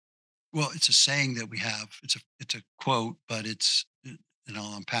Well, it's a saying that we have. It's a quote, but and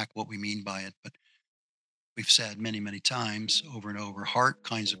I'll unpack what we mean by it. But we've said many, many times over and over, heart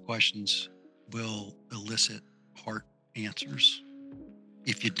kinds of questions will elicit heart answers.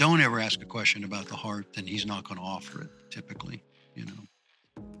 If you don't ever ask a question about the heart, then he's not going to offer it typically, you know.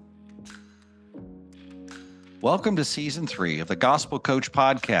 Welcome to Season 3 of the Gospel Coach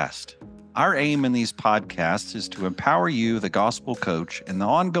Podcast. Our aim in these podcasts is to empower you, the gospel coach, in the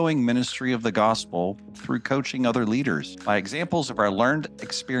ongoing ministry of the gospel through coaching other leaders by examples of our learned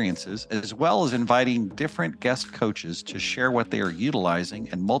experiences, as well as inviting different guest coaches to share what they are utilizing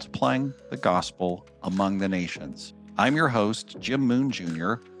and multiplying the gospel among the nations. I'm your host, Jim Moon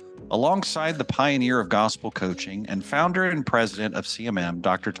Jr., alongside the pioneer of gospel coaching and founder and president of SKMe,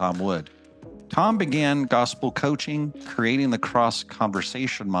 Dr. Tom Wood. Tom began gospel coaching, creating the cross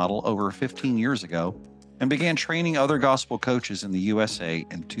conversation model over 15 years ago, and began training other gospel coaches in the USA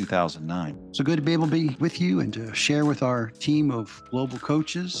in 2009. So good to be able to be with you and to share with our team of global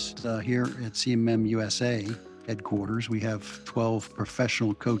coaches here at CMM USA headquarters. We have 12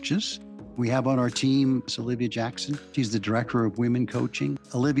 professional coaches. We have on our team is Olivia Jackson. She's the director of women coaching.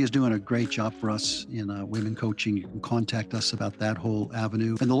 Olivia's doing a great job for us in women coaching. You can contact us about that whole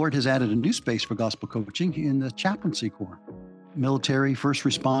avenue. And the Lord has added a new space for gospel coaching in the chaplaincy corps. Military, first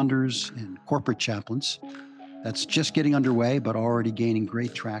responders, and corporate chaplains. That's just getting underway, but already gaining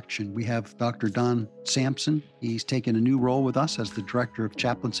great traction. We have Dr. Don Sampson. He's taken a new role with us as the director of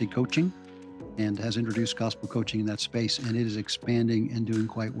chaplaincy coaching and has introduced gospel coaching in that space, and it is expanding and doing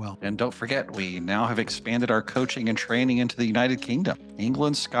quite well. And don't forget, we now have expanded our coaching and training into the United Kingdom,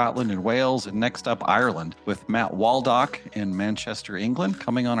 England, Scotland, and Wales, and next up, Ireland, with Matt Waldock in Manchester, England,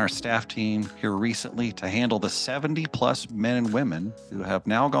 coming on our staff team here recently to handle the 70-plus men and women who have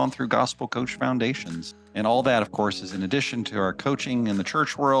now gone through Gospel Coach Foundations. And all that, of course, is in addition to our coaching in the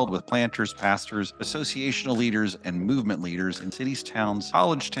church world with planters, pastors, associational leaders, and movement leaders in cities, towns,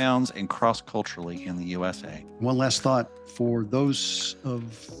 college towns, and cross-culturally in the USA. One last thought for those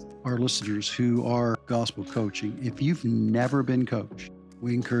of our listeners who are gospel coaching. If you've never been coached,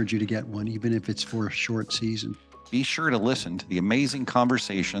 we encourage you to get one, even if it's for a short season. Be sure to listen to the amazing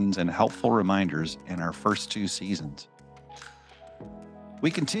conversations and helpful reminders in our first 2 seasons. We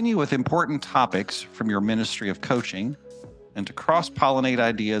continue with important topics from your ministry of coaching and to cross-pollinate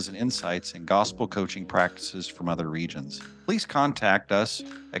ideas and insights in gospel coaching practices from other regions. Please contact us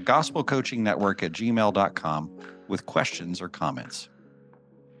at gospelcoachingnetwork@gmail.com with questions or comments.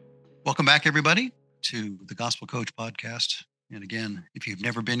 Welcome back, everybody, to the Gospel Coach Podcast. And again, if you've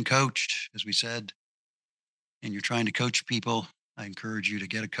never been coached, as we said, and you're trying to coach people, I encourage you to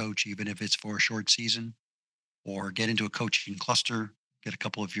get a coach, even if it's for a short season, or get into a coaching cluster. Get a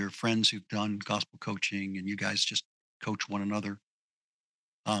couple of your friends who've done gospel coaching and you guys just coach one another.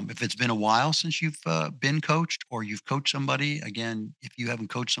 If it's been a while since you've been coached or you've coached somebody, again, if you haven't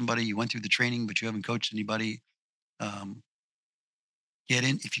coached somebody, you went through the training, but you haven't coached anybody, um, get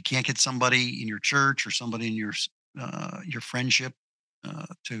in. If you can't get somebody in your church or somebody in your friendship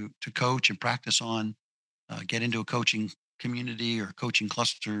to coach and practice on, get into a coaching community or coaching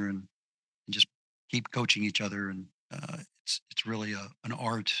cluster and just keep coaching each other. And it's really an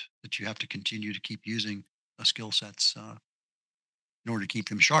art that you have to continue to keep using skill sets in order to keep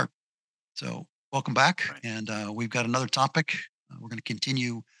them sharp. So welcome back, Right. and we've got another topic. We're going to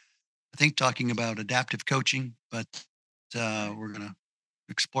continue, I think, talking about adaptive coaching, but we're going to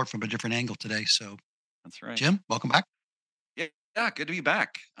explore it from a different angle today. So, That's right. Jim, welcome back. Yeah, good to be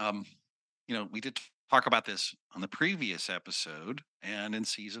back. We did talk about this on the previous episode and in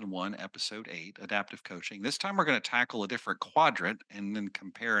season 1, episode 8, adaptive coaching. This time we're going to tackle a different quadrant and then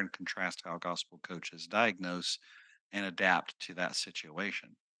compare and contrast how gospel coaches diagnose and adapt to that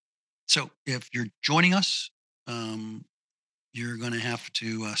situation. So, if you're joining us, um, you're going to have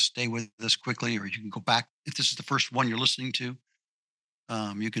to stay with us quickly, or you can go back. If this is the first one you're listening to,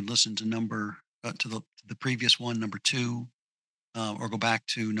 you can listen to the previous one, number 2, or go back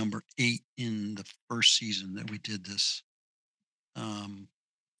to number 8 in the first season that we did this. Um,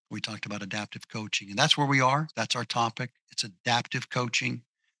 we talked about adaptive coaching, and that's where we are. That's our topic. It's adaptive coaching.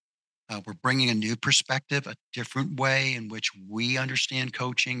 We're bringing a new perspective, a different way in which we understand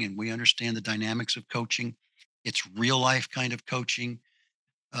coaching and we understand the dynamics of coaching. It's real life kind of coaching,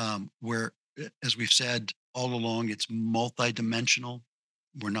 where, as we've said all along, it's multidimensional.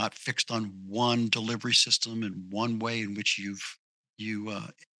 We're not fixed on one delivery system and one way in which you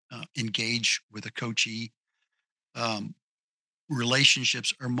engage with a coachee. Um,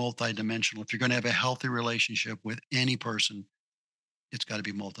 Relationships are multidimensional. If you're going to have a healthy relationship with any person, it's got to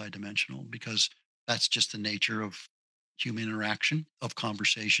be multidimensional because that's just the nature of human interaction, of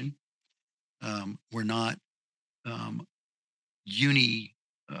conversation. We're not um, uni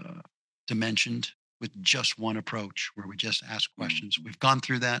dimensioned with just one approach where we just ask questions. Mhm. We've gone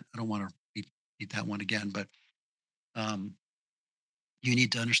through that. I don't want to repeat that one again, but um, you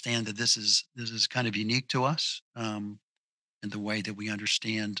need to understand that this is kind of unique to us, and the way that we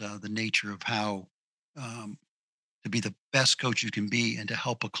understand the nature of how um, to be the best coach you can be and to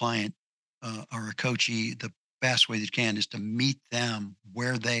help a client or a coachee the best way that you can is to meet them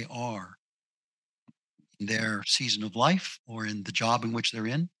where they are in their season of life or in the job in which they're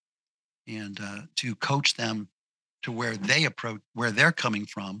in, and to coach them to where they approach where they're coming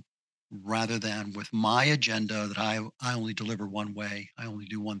from, rather than with my agenda that I only deliver one way, I only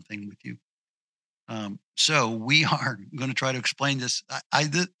do one thing with you. So we are going to try to explain this. I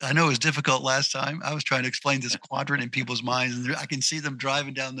know it was difficult last time. I was trying to explain this quadrant in people's minds, and I can see them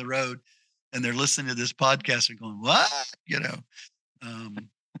driving down the road, and they're listening to this podcast and going, "What?" You know. Um,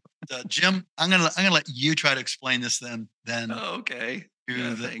 Jim, I'm gonna let you try to explain this then Oh, okay. to Yeah,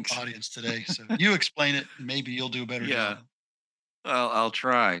 the thanks. audience today. So you explain it, and maybe you'll do a better Yeah. job. Well, I'll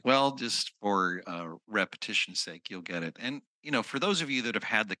try. Well, just for repetition's sake, you'll get it. And, for those of you that have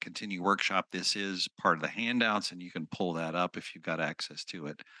had the continue workshop, this is part of the handouts, and you can pull that up if you've got access to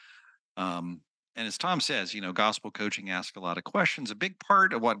it. And as Tom says, gospel coaching asks a lot of questions. A big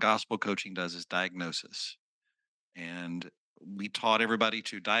part of what gospel coaching does is diagnosis. And we taught everybody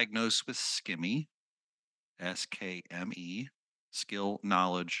to diagnose with SKMe, SKME, skill,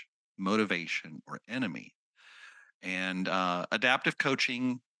 knowledge, motivation, or enemy. And adaptive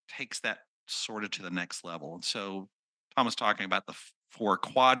coaching takes that sort of to the next level. And so Tom was talking about the four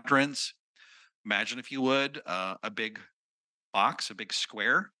quadrants. Imagine, if you would, a big box, a big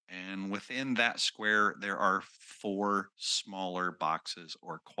square. And within that square, there are four smaller boxes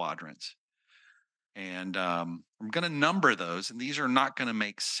or quadrants. And I'm going to number those, and these are not going to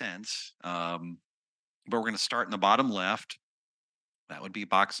make sense. But we're going to start in the bottom left. That would be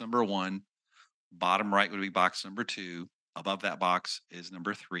box number one. Bottom right would be box number two. Above that box is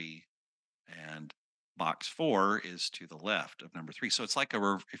number three. And box four is to the left of number three. So it's like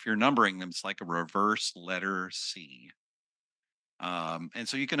if you're numbering them, it's like a reverse letter C. And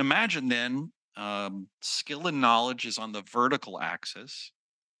so you can imagine then skill and knowledge is on the vertical axis.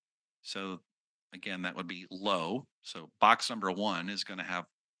 So again, that would be low. So box number one is going to have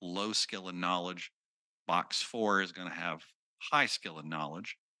low skill and knowledge. Box four is going to have high skill and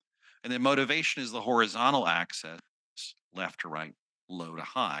knowledge. And then motivation is the horizontal axis, left to right, low to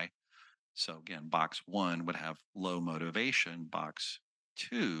high. So again, box one would have low motivation. Box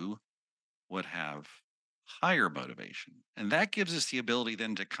two would have higher motivation. And that gives us the ability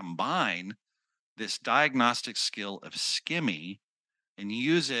then to combine this diagnostic skill of SKME and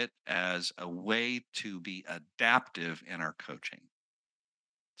use it as a way to be adaptive in our coaching.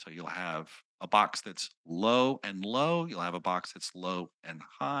 So you'll have a box that's low and low. You'll have a box that's low and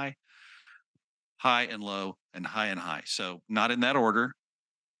high and low, and high and high. So not in that order.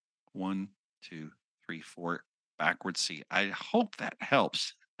 One, two, three, four, backwards C. I hope that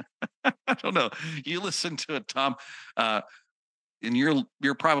helps. I don't know. You listen to it, Tom, uh, and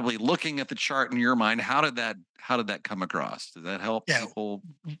you're probably looking at the chart in your mind. How did that come across? Did that help Yeah. people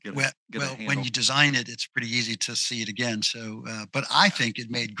get a Well, when handle? you design it, it's pretty easy to see it again. So, but I think it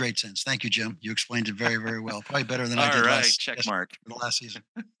made great sense. Thank you, Jim. You explained it very, very well. Probably better than I All did right, check yes, mark. the last season.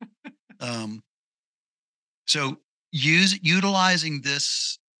 Um, so, utilizing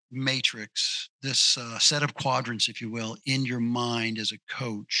this matrix, this set of quadrants, if you will, in your mind as a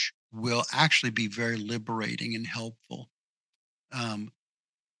coach will actually be very liberating and helpful. Um,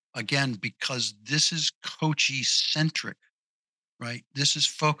 Again, because this is coachee centric, right? This is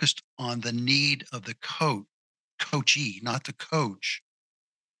focused on the need of the coachee, not the coach.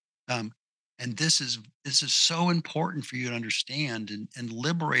 Um, and this is so important for you to understand, and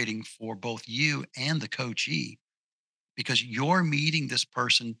liberating for both you and the coachee, because you're meeting this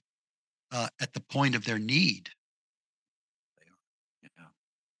person at the point of their need.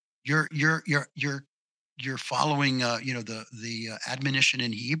 Yeah. You're following the admonition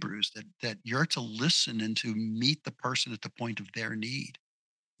in Hebrews that you're to listen and to meet the person at the point of their need.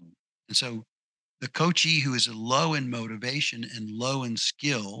 And so the coachee who is low in motivation and low in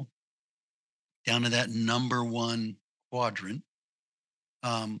skill, down to that number one quadrant,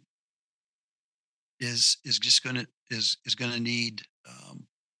 um, is just going to is going to need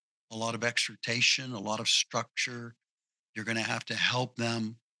a lot of exhortation, a lot of structure. You're going to help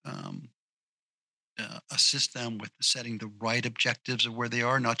them, um, assist them with setting the right objectives of where they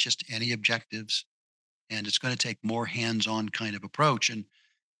are, not just any objectives. And it's going to take more hands-on kind of approach. And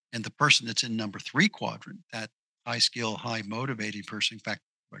the person that's in number three quadrant, that high skill, high motivated person, in fact,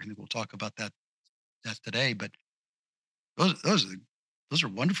 I think we'll talk about that today. But those those are those are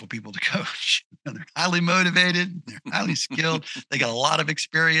wonderful people to coach. They're highly motivated. They're highly skilled. They got a lot of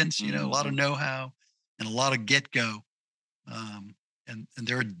experience. A lot of Mhm. know how and a lot of get go. Um, and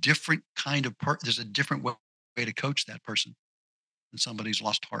they're a different kind of there's a different way to coach that person than somebody who's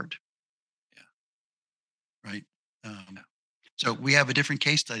lost heart, Yeah, right? yeah, So we have a different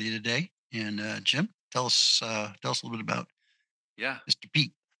case study today. And Jim, tell us a little bit about yeah, Mr.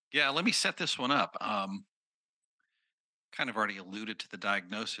 Pete. yeah. Let me set this one up. Kind of already alluded to the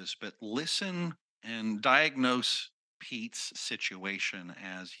diagnosis, but listen and diagnose Pete's situation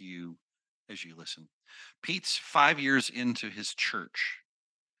as you listen. Pete's 5 years into his church.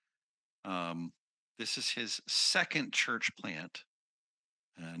 Um, this is his second church plant,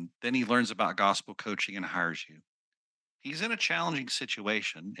 and then he learns about gospel coaching and hires you. He's in a challenging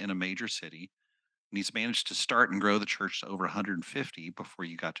situation in a major city, and he's managed to start and grow the church to over 150 before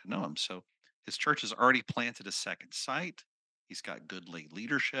you got to know him. So his church has already planted a second site. He's got good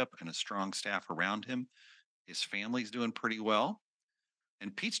leadership and a strong staff around him. His family's doing pretty well.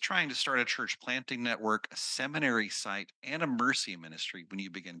 And Pete's trying to start a church planting network, a seminary site, and a mercy ministry when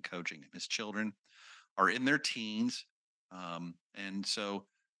you begin coaching him. His children are in their teens. And so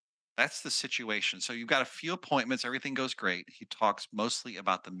that's the situation. So you've got a few appointments, everything goes great. He talks mostly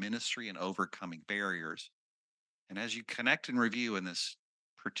about the ministry and overcoming barriers. And as you connect and review in this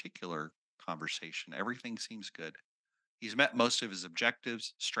particular conversation, everything seems good. He's met most of his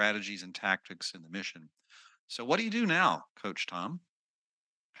objectives, strategies, and tactics in the mission. So, what do you do now, Coach Tom?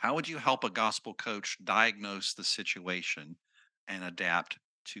 How would you help a gospel coach diagnose the situation and adapt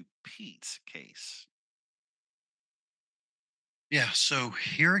to Pete's case? Yeah. So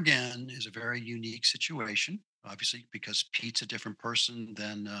here again is a very unique situation, obviously, because Pete's a different person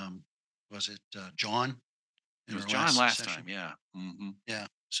than was it John It in was our John last last session? time. Yeah. Yeah.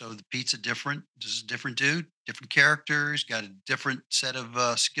 So the Pete's a different. This is a different dude, different character. He's got a different set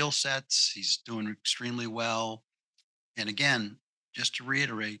of skill sets. He's doing extremely well. And again, just to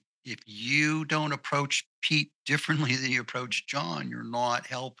reiterate, if you don't approach Pete differently than you approach John, you're not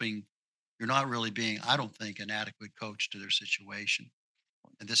helping. You're not really being, I don't think, an adequate coach to their situation.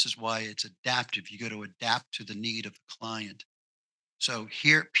 And this is why it's adaptive. You got to adapt to the need of the client. So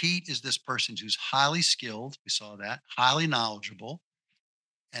here, Pete is this person who's highly skilled. We saw that, highly knowledgeable,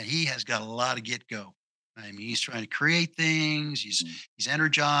 and he has got a lot of get go. I mean, he's trying to create things. He's Mhm. he's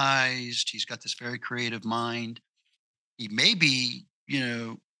energized. He's got this very creative mind. He may be,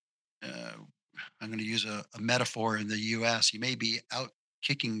 uh, I'm going to use a metaphor in the U.S. He may be out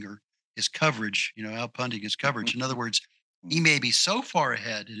kicking or his coverage, out punting his coverage. In other words, he may be so far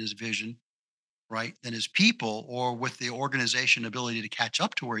ahead in his vision, right, than his people, or with the organization ability to catch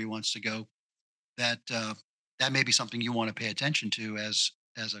up to where he wants to go. That may be something you want to pay attention to as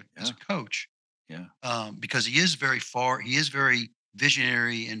a Yeah. coach, Yeah. because he is very far. He is very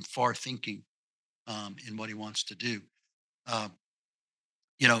visionary and far thinking in what he wants to do. Um,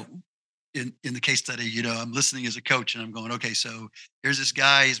 you know, in the case study, I'm listening as a coach and I'm going, okay, so here's this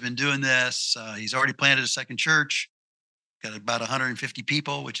guy. He's been doing this. He's already planted a second church. Got about 150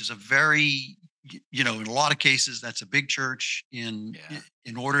 people, which is a very, in a lot of cases, that's a big church. Yeah.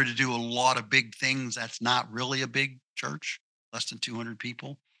 In order to do a lot of big things, that's not really a big church, less than 200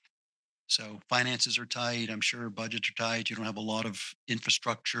 people. So finances are tight. I'm sure budgets are tight. You don't have a lot of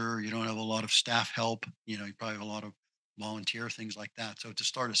infrastructure. You don't have a lot of staff help. You probably have a lot of volunteer things like that. So to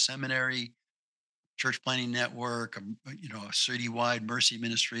start a seminary, church planning network, a citywide mercy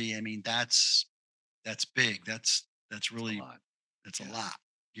ministry. I mean, that's big. That's It's a really lot. that's a Yeah. lot.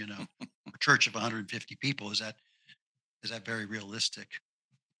 You know, a church of 150 people, is that very realistic?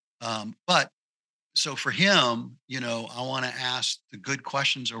 But so for him, I want to ask the good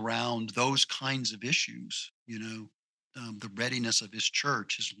questions around those kinds of issues. The readiness of his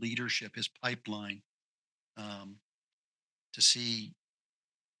church, his leadership, his pipeline, um, to see.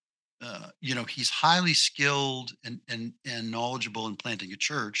 He's highly skilled and knowledgeable in planting a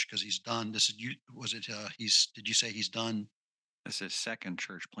church because he's done this. Is you was it? He's Did you say he's done? That's his second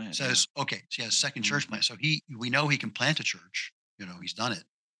church plant. Yeah. Says okay. So he has a second church Hmm. plant. So we know he can plant a church. He's done it.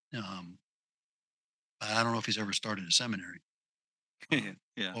 Um, but I don't know if he's ever started a seminary,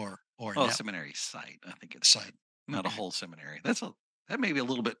 Yeah. or a Well, a network seminary site. I think it's site. not a Okay. whole seminary. That may be a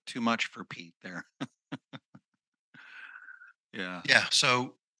little bit too much for Pete there. Yeah. Yeah.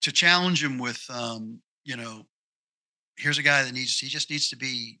 So to challenge him with, here's a guy he just needs to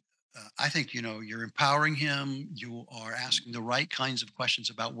be. I think you're empowering him. You are Mm. asking the right kinds of questions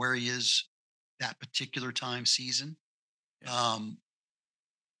about where he is that particular time season. Yeah. Um,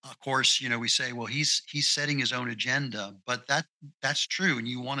 of course, we say, well, he's setting his own agenda, but that's true, and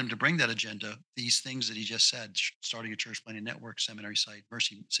you want him to bring that agenda. These things that he just said, starting a church planting network, seminary site,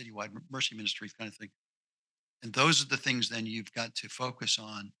 mercy, citywide mercy ministry, kind of thing. And those are the things then you've got to focus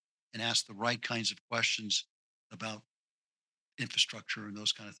on and ask the right kinds of questions about infrastructure and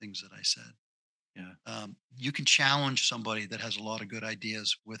those kind of things that I said. Yeah. You can challenge somebody that has a lot of good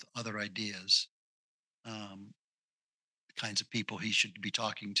ideas with other ideas. Um, the kinds of people he should be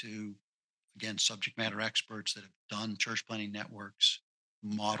talking to, again, subject matter experts that have done church planning networks,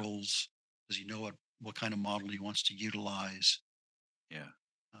 Yeah. models. Does he know what kind of model he wants to utilize, Yeah.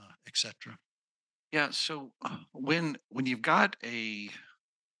 etc. Yeah. So when you've got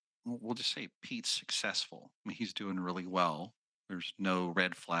we'll just say Pete's successful. I mean, he's doing really well. There's no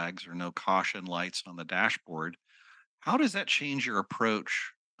red flags or no caution lights on the dashboard. How does that change your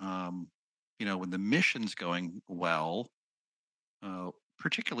approach? When the mission's going well,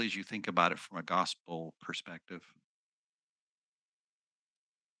 particularly as you think about it from a gospel perspective.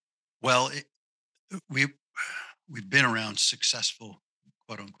 Well, we we've been around successful,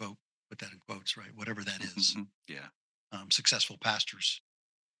 quote unquote, put that in quotes, right? Whatever that is, Yeah. successful pastors,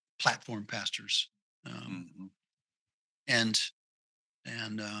 platform pastors, um, Hmm. and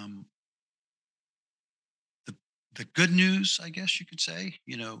and the the good news, I guess you could say,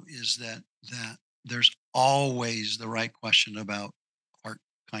 is that there's always the right question about heart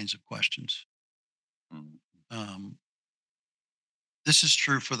kinds of questions. Hmm. Um, this is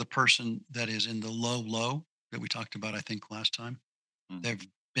true for the person that is in the low that we talked about, I think, last time. They've Hmm.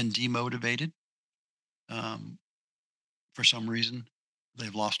 been demotivated um, for some reason.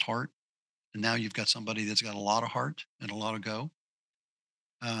 They've lost heart, and now you've got somebody that's got a lot of heart and a lot of go.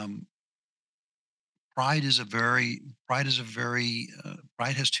 Um, pride has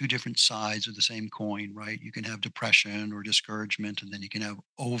two different sides of the same coin, right? You can have depression or discouragement, and then you can have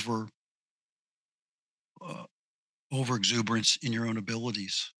uh, over exuberance in your own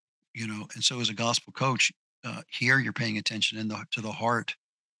abilities. And so as a gospel coach, here you're paying attention to the heart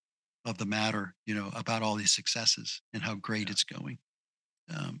of the matter, about all these successes and how great Yeah. it's going,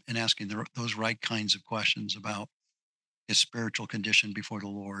 and asking those right kinds of questions about his spiritual condition before the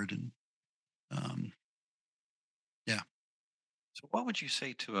Lord. And um, yeah. So, what would you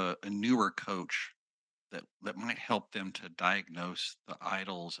say to a newer coach that might help them to diagnose the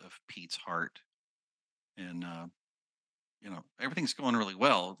idols of Pete's heart? And everything's going really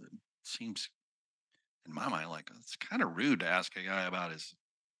well. It seems in my mind like it's kind of rude to ask a guy about his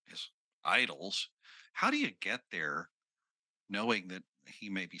idols. How do you get there, knowing that he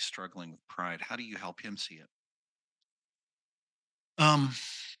may be struggling with pride? How do you help him see it? Um,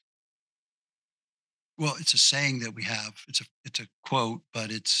 well, it's a saying that we have. It's a quote, but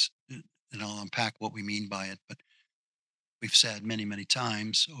and I'll unpack what we mean by it. But we've said many, many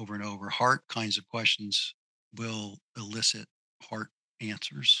times over and over, heart kinds of questions will elicit heart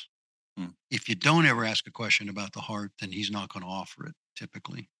answers. Hmm, If you don't ever ask a question about the heart, then he's not going to offer it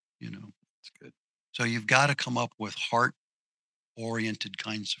typically, you know. that's good. So you've got to come up with heart oriented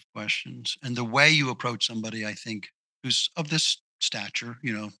kinds of questions. And the way you approach somebody, I think, who's of this stature,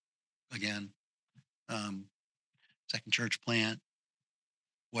 again, um, second church plant,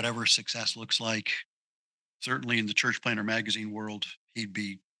 whatever success looks like, certainly in the church planter magazine world, he'd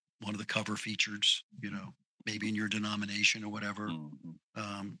be one of the cover features, maybe in your denomination or whatever.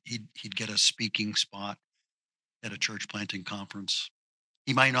 Mhm. He'd get a speaking spot at a church planting conference.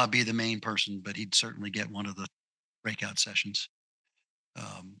 He might not be the main person, but he'd certainly get one of the breakout sessions.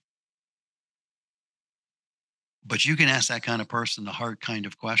 Um, but you can ask that kind of person the hard kind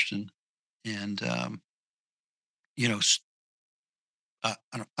of question, and you know, s- I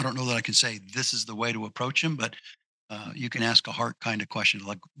don't know that I can say this is the way to approach him, but you can ask a heart kind of question,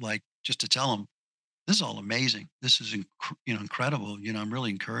 like just to tell him this is all amazing. This is incredible. I'm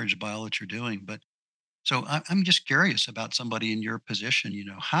really encouraged by all that you're doing. But so I'm just curious about somebody in your position.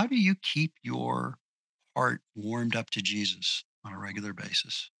 How do you keep your heart warmed up to Jesus on a regular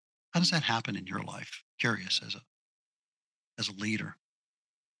basis? How does that happen in your life? Curious Yeah. as a leader,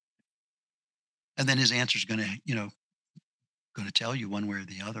 and then his answer is going to tell you one way or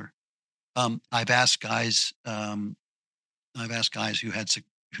the other. I've asked guys. I've asked guys who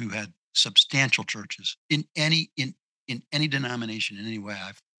had substantial churches in any denomination in any way.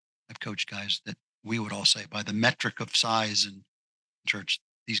 I've coached guys that we would all say by the metric of size and church,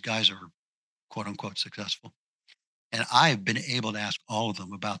 these guys are quote unquote successful. And I've been able to ask all of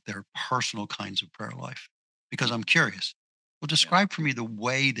them about their personal kinds of prayer life because I'm Mhm. curious. Well, Yeah. describe for me the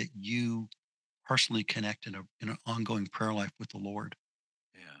way that you personally connect in an ongoing prayer life with the Lord.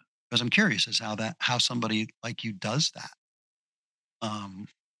 Yeah. Because I'm curious as how somebody like you does that.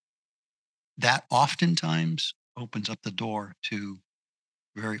 that oftentimes opens up the door to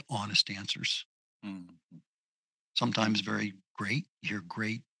very honest answers. Mhm. Sometimes very great. You hear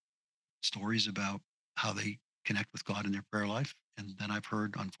great stories about how they connect with God in their prayer life. And then I've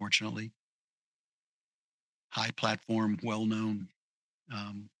heard, unfortunately, high platform, well known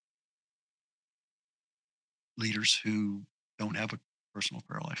um, leaders who don't have a personal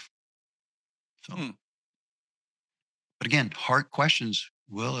prayer life. So, Mm. but again, hard questions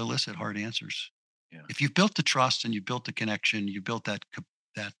will elicit hard answers. Yeah. If you've built the trust and you built the connection, you built that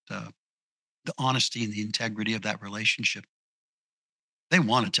the honesty and the integrity of that relationship, they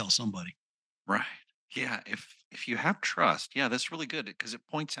want to tell somebody. Right. Yeah. If you have trust, yeah, that's really good because it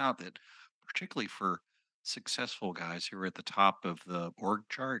points out that particularly for successful guys who are at the top of the org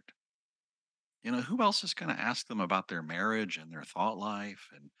chart, who else is going to ask them about their marriage and their thought life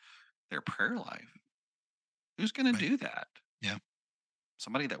and their prayer life? Who's going to Right. do that? Yeah.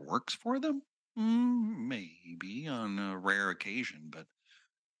 Somebody that works for them? Maybe on a rare occasion, but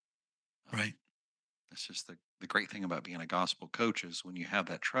um, Right. that's just the great thing about being a gospel coach is when you have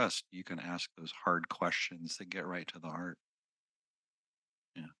that trust, you can ask those hard questions that get right to the heart.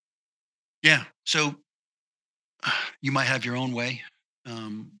 Yeah. Yeah. So you might have your own way.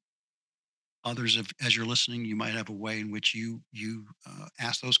 Um, Others, as you're listening, you might have a way in which you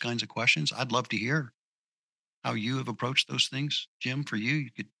ask those kinds of questions. I'd love to hear how you have approached those things, Jim. For you,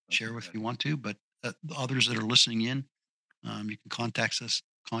 you could That'd be share if good. you want to, but the others that are listening in, you can contact us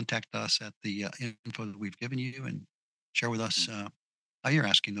at the info that we've given you, and share with us Mhm. how you're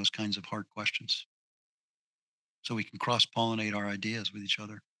asking those kinds of hard questions, so we can cross pollinate our ideas with each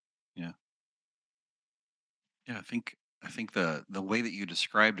other. Yeah. Yeah. I think the way that you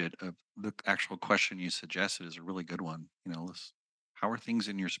described it, the actual question you suggested is a really good one. How are things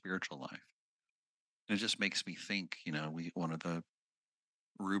in your spiritual life? And it just makes me think, we one of the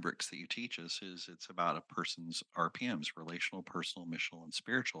rubrics that you teach us is it's about a person's RPMs, relational, personal, missional, and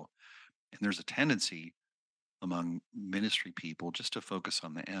spiritual. And there's a tendency among ministry people just to focus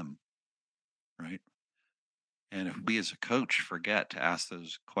on the M, right? And if we as a coach forget to ask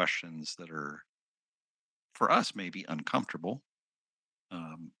those questions that are for us maybe uncomfortable,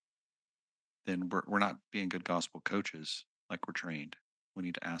 um, then we're not being good gospel coaches like we're trained. We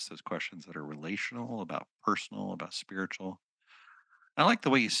need to ask those questions that are relational, about personal, about spiritual. I like the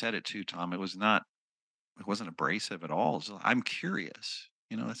way you said it too, Tom. It wasn't abrasive at all. I'm curious.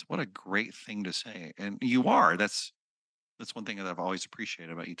 That's what a great thing to say. And you are. That's one thing that I've always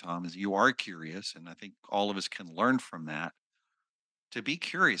appreciated about you, Tom, is you are curious. And I think all of us can learn from that to be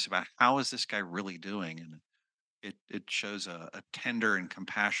curious about how is this guy really doing? And it shows a tender and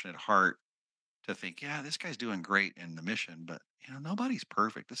compassionate heart to think, yeah, this guy's doing great in the mission, but nobody's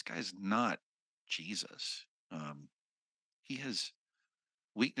perfect. This guy's not Jesus. He has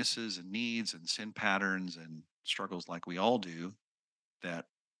weaknesses and needs and sin patterns and struggles like we all do that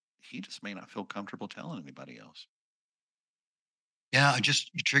he just may not feel comfortable telling anybody else. Yeah,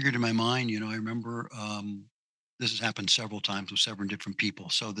 you triggered in my mind. I remember this has happened several times with several different people.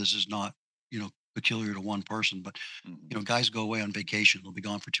 So this is not peculiar to one person, but Mhm. guys go away on vacation. They'll be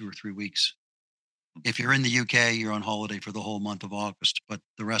gone for 2 or 3 weeks. Mhm. If you're in the UK, you're on holiday for the whole month of August. But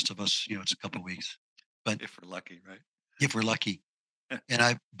the rest of us, it's a couple of weeks. But If we're lucky, right? if we're lucky,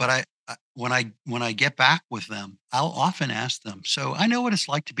 when I get back with them, I'll often ask them. So I know what it's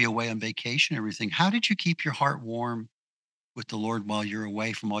like to be away on vacation. And everything. How did you keep your heart warm with the Lord while you're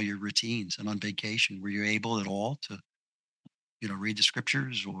away from all your routines and on vacation? Were you able at all to, read the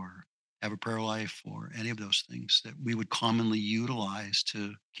scriptures or have a prayer life or any of those things that we would commonly utilize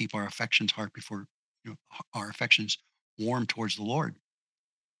to keep our affections heart before, our affections warm towards the Lord?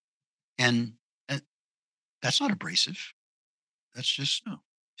 And uh, that's not abrasive. That's just Oh,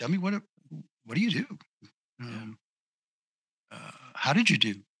 tell me what do you do? yeah. Um, how did you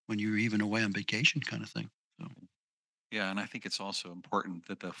do when you were even away on vacation, kind of thing? So Yeah. And I think it's also important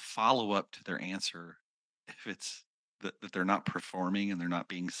that the follow up to their answer, if it's that they're not performing and they're not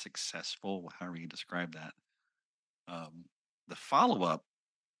being successful, however you describe that, um, the follow up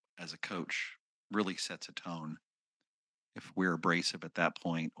as a coach really sets a tone. If we're abrasive at that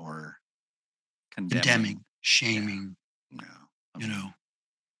point or condemning, condemning, yeah, shaming, no. I you mean, know,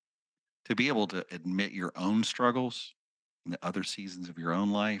 to be able to admit your own struggles in the other seasons of your own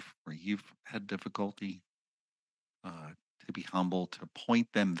life where you've had difficulty, uh, to be humble, to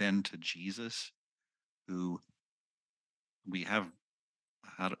point them then to Jesus, who we have.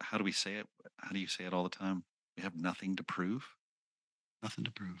 How do we say it? How do you say it all the time? We have nothing to prove, nothing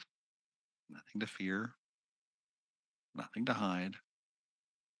to prove. nothing to fear, nothing to hide.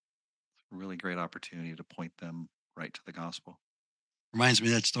 It's a really great opportunity to point them right to the gospel. Reminds me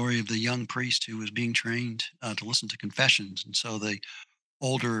of that story of the young priest who was being trained to listen to confessions. And so the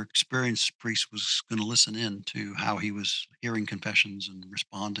older, experienced priest was going to listen in to how he was hearing confessions and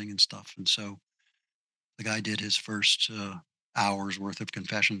responding and stuff. And so the guy did his first hour's worth of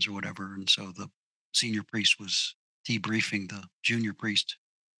confessions or whatever. And so the senior priest was debriefing the junior priest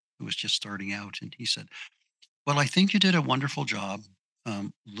who was just starting out. And he said, "Well, I think you did a wonderful job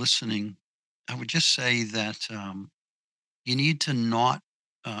listening. I would just say that you need to not,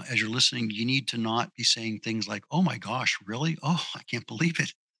 as you're listening, you need to not be saying things like, 'Oh my gosh, really? Oh, I can't believe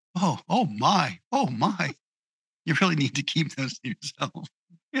it. Oh my, oh my.' You really need to keep those to yourself.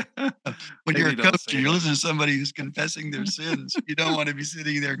 When you're Maybe a don't coach say and you're that. listening to somebody who's confessing their sins, you don't want to be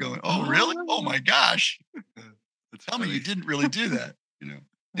sitting there going, 'Oh, really? Oh my gosh. That's Tell me you funny. didn't really do that.'"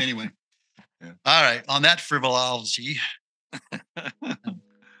 Anyway. Yeah. All right. On that frivolity.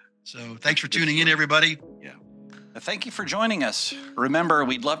 So thanks That's for a good tuning in, story. everybody. Yeah. Thank you for joining us. Remember,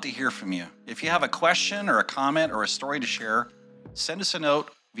 we'd love to hear from you. If you have a question or a comment or a story to share, send us a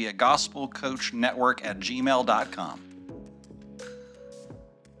note via gospelcoachnetwork@gmail.com.